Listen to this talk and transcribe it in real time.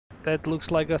that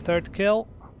looks like a third kill.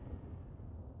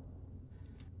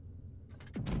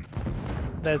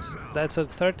 That's a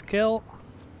third kill.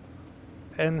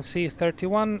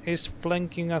 NC-31 is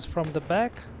flanking us from the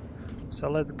back, so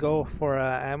let's go for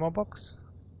a ammo box.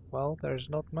 Well, there's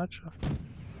not much.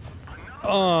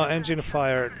 Oh, engine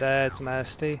fire, that's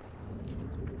nasty.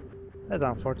 That's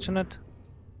unfortunate.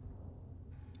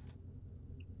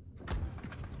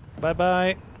 Bye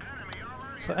bye.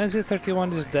 So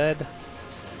NC-31 is dead.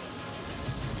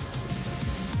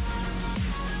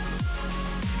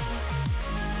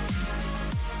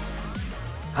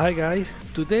 Hi guys,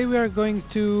 today we are going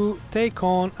to take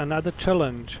on another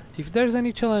challenge. If there's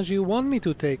any challenge you want me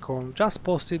to take on, just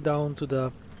post it down to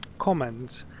the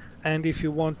comments. And if you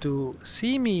want to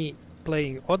see me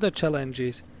playing other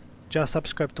challenges, just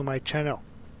subscribe to my channel.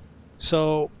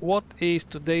 So what is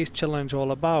today's challenge all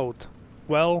about?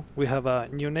 Well, we have a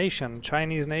new nation,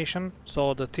 Chinese nation,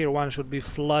 so the tier 1 should be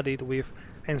flooded with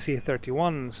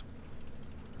NC-31s.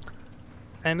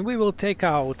 And we will take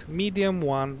out medium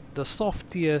 1, the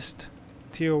softiest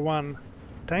tier 1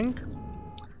 tank,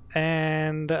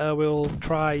 and we'll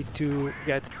try to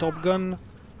get Top Gun,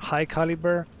 high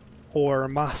caliber or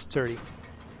mastery.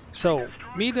 So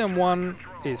medium 1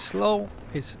 is slow,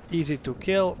 it's easy to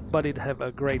kill, but it have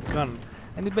a great gun,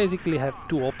 and it basically have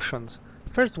two options.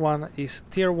 First one is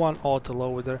tier 1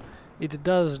 autoloader. It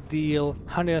does deal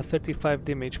 135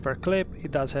 damage per clip, it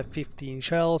does have 15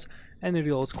 shells and it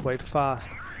reloads quite fast.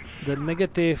 The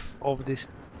negative of this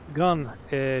gun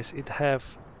is it have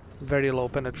very low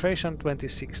penetration,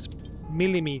 26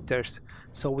 millimeters,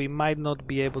 so we might not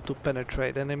be able to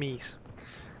penetrate enemies.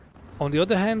 On the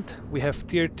other hand, we have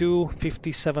tier 2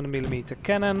 57 millimeter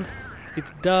cannon. It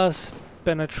does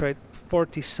penetrate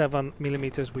 47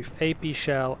 millimeters with AP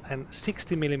shell and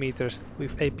 60 millimeters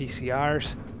with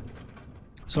APCRs.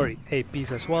 Sorry,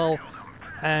 APs as well.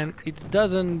 And it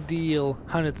doesn't deal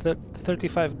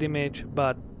 135 damage,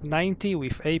 but 90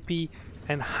 with AP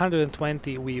and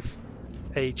 120 with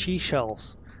HE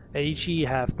shells. HE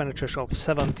have penetration of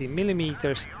 70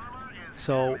 millimeters,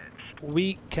 so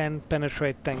we can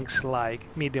penetrate tanks like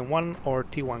medium 1 or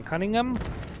T1 Cunningham,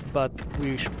 but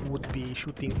we would be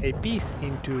shooting APs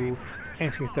into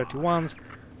NC-31s,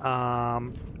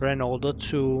 Renault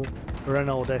WoT,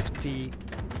 Renault FT,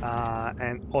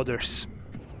 and others.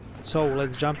 So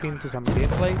let's jump into some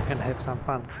gameplay and have some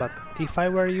fun, but if I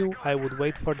were you, I would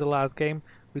wait for the last game,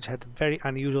 which had a very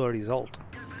unusual result.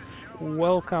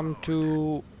 Welcome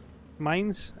to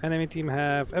Mines. Enemy team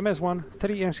have MS1,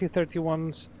 3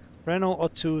 NC-31s, Renault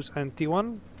WoTs and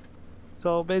T1.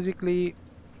 So basically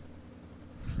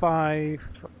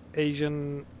 5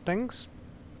 Asian tanks.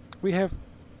 We have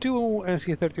 2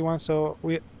 NC-31s, so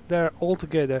there are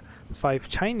altogether 5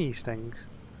 Chinese tanks.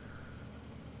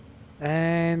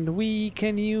 And we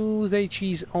can use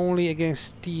HEs only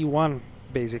against T1,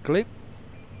 basically.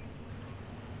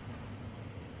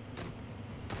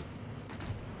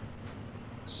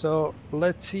 So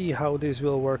let's see how this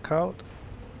will work out.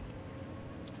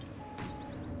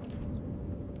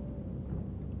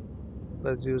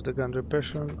 Let's use the gun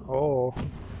repression. Oh,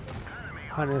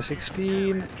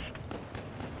 116.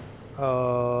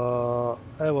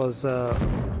 That was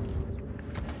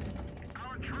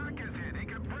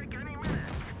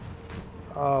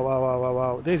oh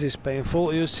wow, this is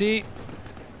painful, you see,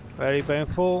 very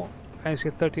painful.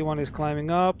 NC-31 is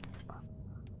climbing up.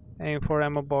 Aim for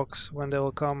ammo box when they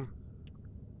will come.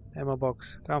 Ammo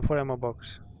box, come for ammo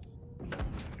box.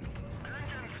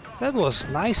 That was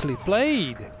nicely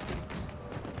played.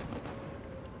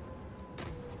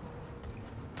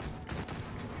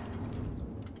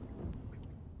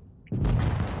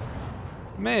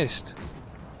 Missed.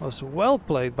 Was well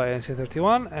played by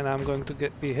NC-31, and I'm going to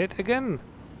be hit again.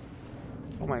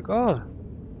 Oh my god.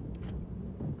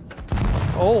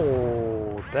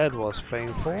 Oh, that was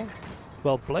painful.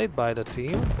 Well played by the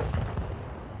team.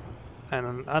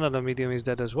 And another medium is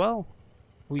dead as well.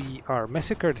 We are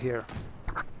massacred here.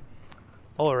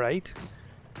 Alright.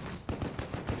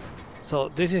 So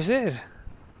this is it.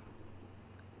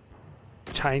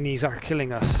 Chinese are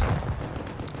killing us.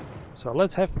 So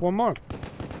let's have one more.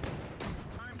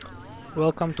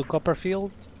 Welcome to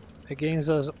Copperfield. Against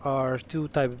us are 2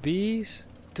 Type Bs,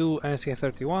 2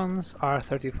 NC-31s,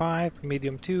 R35,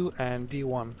 Medium 2 and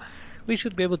D1. We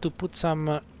should be able to put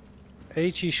some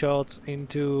HE shots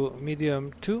into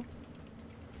Medium 2.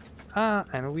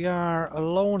 And we are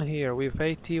alone here with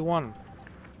AT1.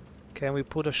 Can we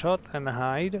put a shot and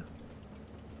hide?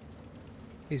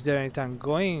 Is there any tank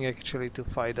going actually to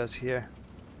fight us here?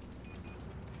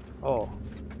 Oh,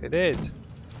 it is.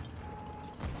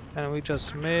 And we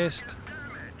just missed.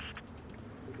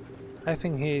 I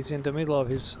think he's in the middle of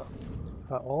his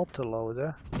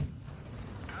autoloader.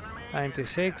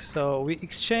 96, so we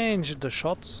exchanged the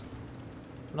shots.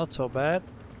 Not so bad.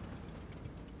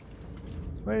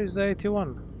 Where is the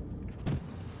 81?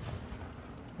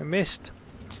 I missed.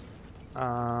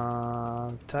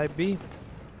 Type B.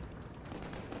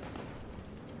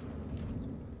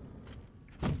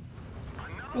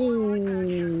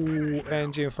 Ooh,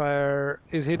 engine fire.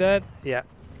 Is he dead? Yeah.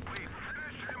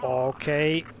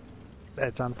 Okay.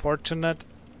 That's unfortunate.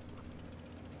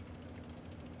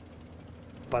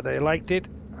 But I liked it.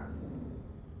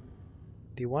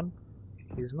 D1?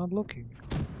 He's not looking.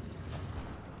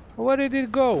 Where did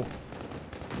it go?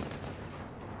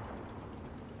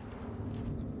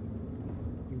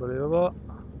 Unbelievable.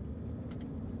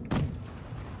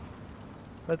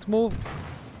 Let's move.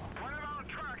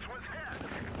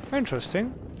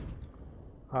 Interesting.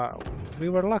 We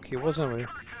were lucky, wasn't we?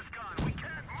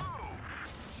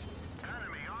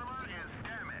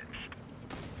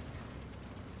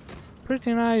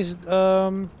 Pretty nice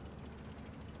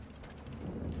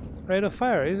rate of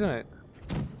fire, isn't it?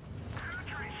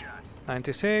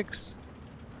 96.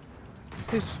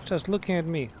 He's just looking at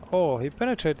me. Oh, he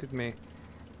penetrated me.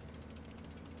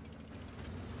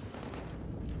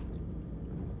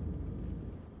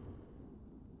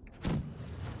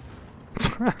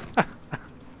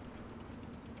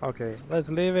 Okay, let's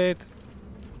leave it.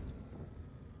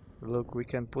 Look, we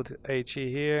can put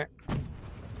HE here.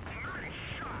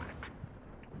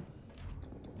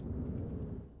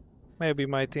 Maybe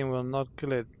my team will not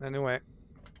kill it anyway.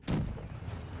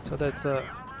 So that's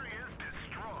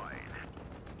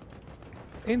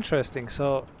interesting.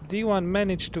 So D1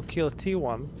 managed to kill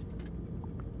T1.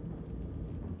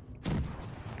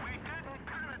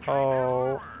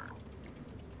 Oh.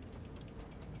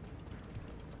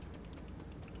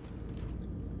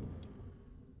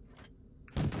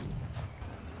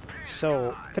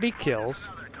 So 3 kills.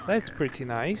 That's pretty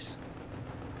nice.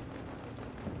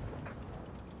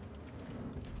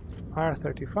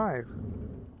 R35.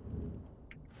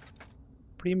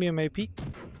 Premium AP.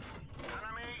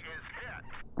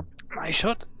 Nice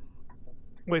shot.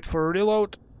 Wait for a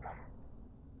reload.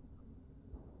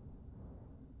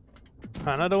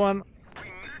 Another one.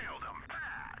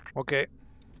 Okay.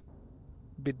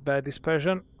 Bit bad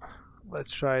dispersion.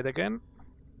 Let's try it again.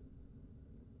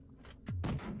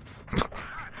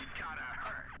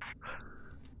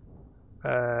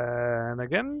 And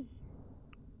again.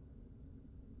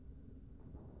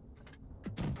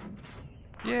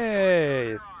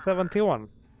 Yay! 71.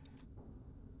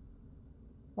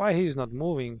 Why he's not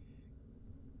moving?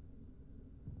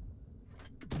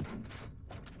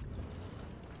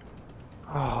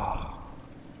 Oh.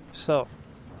 So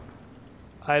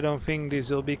I don't think this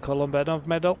will be Columbanov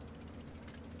medal.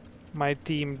 My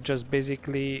team just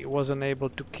basically wasn't able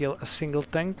to kill a single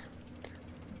tank.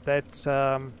 That's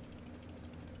oh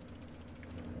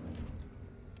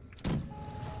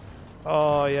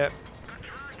yeah.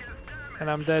 And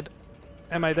I'm dead.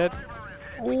 Am I dead?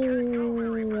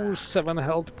 Ooh, 7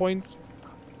 health points.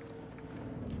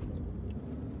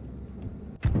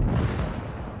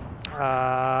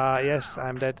 Yes,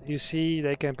 I'm dead. You see,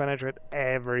 they can penetrate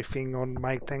everything on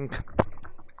my tank.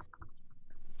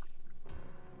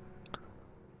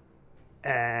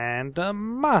 And a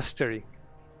mastery.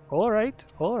 Alright,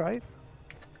 alright.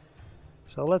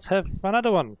 So let's have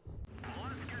another one.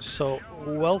 So,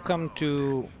 welcome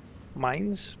to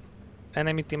Mines.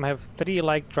 Enemy team have 3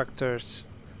 light tractors,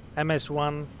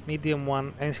 MS1, Medium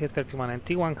 1, NC31 and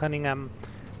T1 Cunningham.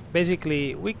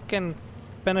 Basically, we can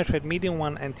penetrate Medium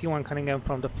 1 and T1 Cunningham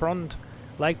from the front.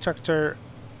 Light tractor,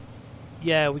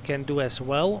 yeah, we can do as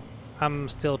well. I'm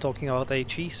still talking about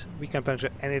HEs. We can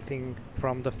penetrate anything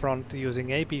from the front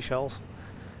using AP shells.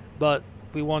 But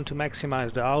we want to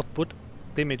maximize the output,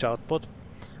 damage output.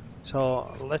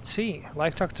 So, let's see.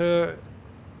 Light tractor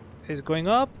is going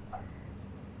up.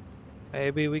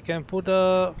 Maybe we can put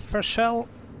the first shell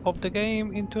of the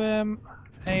game into him.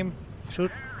 Aim,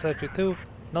 shoot, 32.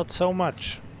 Not so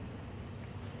much.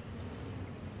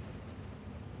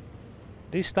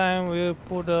 This time we'll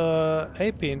put a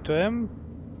AP into him.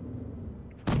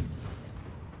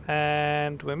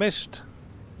 And we missed.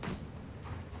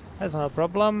 That's not a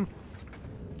problem.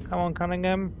 Come on,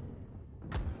 Cunningham.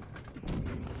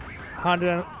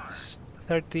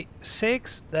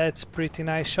 136. That's pretty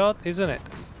nice shot, isn't it?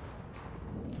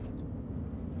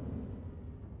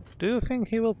 Do you think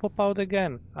he will pop out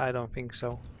again? I don't think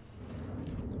so.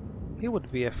 He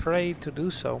would be afraid to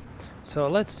do so. So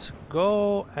let's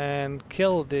go and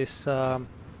kill this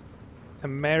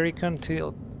American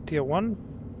tier 1.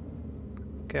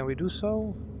 Can we do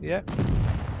so? Yeah.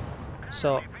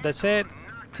 So that's it.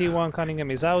 T1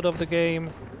 Cunningham is out of the game.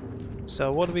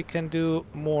 So what we can do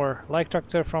more? Light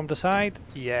tractor from the side?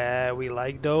 Yeah, we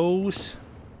like those.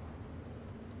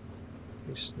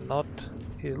 He's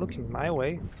looking my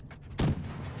way.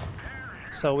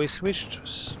 So we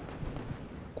switched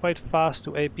quite fast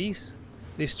to APs.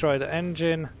 Destroy the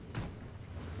engine.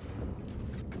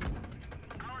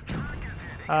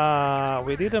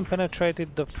 We didn't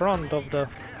penetrate the front of the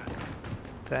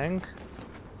tank.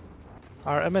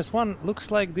 Our MS-1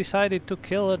 looks like decided to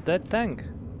kill a dead tank.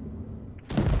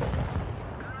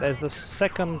 There's the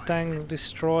second tank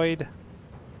destroyed.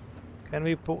 Can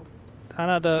we put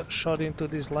another shot into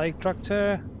this light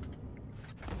tractor?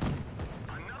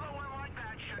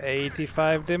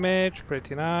 85 damage,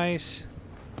 pretty nice.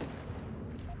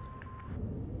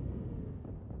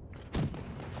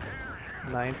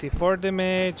 $94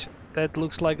 damage. That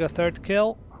looks like a third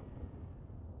kill.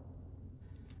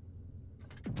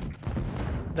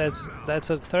 That's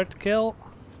a third kill.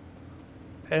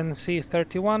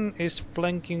 NC-31 is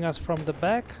flanking us from the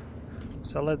back.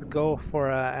 So let's go for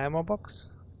an ammo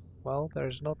box. Well,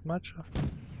 there's not much.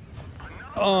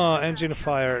 Oh, engine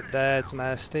fire. That's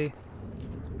nasty.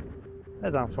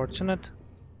 That's unfortunate.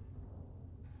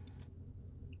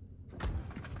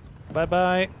 Bye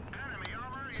bye.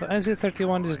 So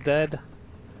NC-31 is dead.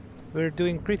 We're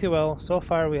doing pretty well. So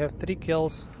far we have 3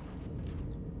 kills.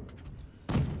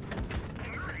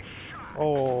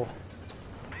 Oh,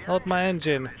 not my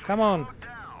engine. Come on.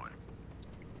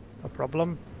 No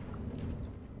problem.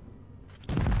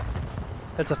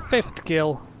 That's a 5th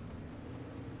kill.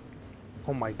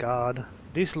 Oh my god.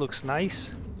 This looks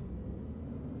nice.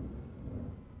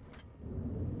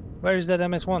 Where is that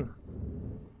MS-1?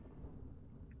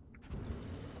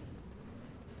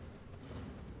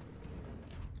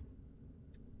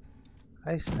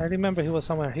 I remember he was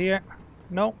somewhere here.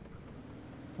 No.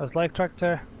 That's light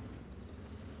tractor.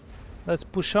 Let's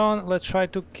push on. Let's try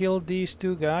to kill these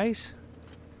 2 guys.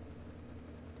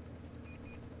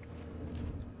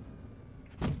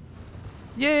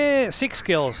 Yeah, 6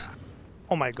 kills.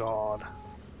 Oh my god.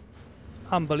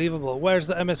 Unbelievable. Where's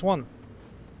the MS-1?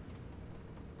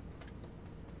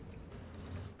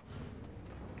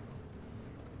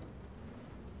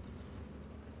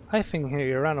 I think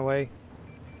he ran away.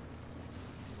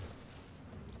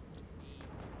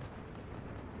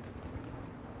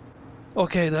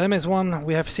 Okay, the MS-1,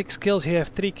 we have 6 kills, he have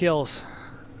 3 kills.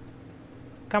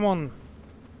 Come on.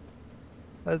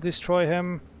 Let's destroy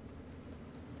him.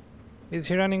 Is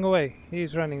he running away?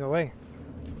 He's running away.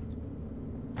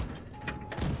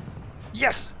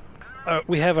 Yes!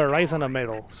 We have a rise on a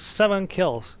medal. 7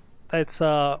 kills. That's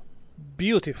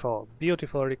beautiful,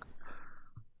 beautiful.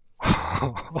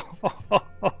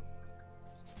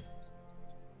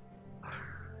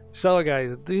 So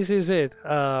guys, this is it.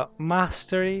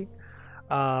 Mastery.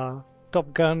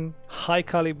 Top Gun, High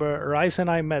Caliber, Rise and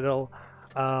I medal,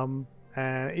 and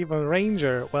even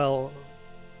Ranger. Well,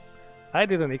 I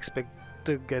didn't expect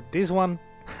to get this one.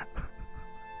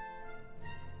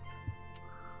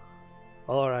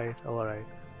 Alright, alright.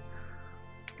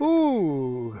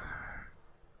 Ooh!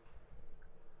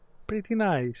 Pretty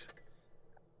nice.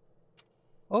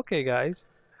 Okay guys,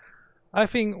 I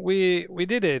think we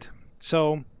did it.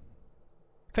 So,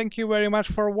 thank you very much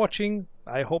for watching.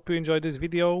 I hope you enjoyed this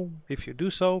video. If you do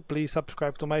so, please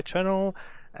subscribe to my channel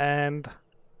and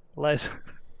let's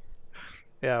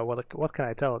yeah, what can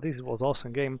I tell? This was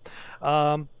awesome game.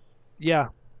 Yeah,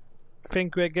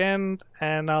 thank you again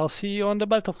and I'll see you on the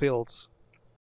battlefields.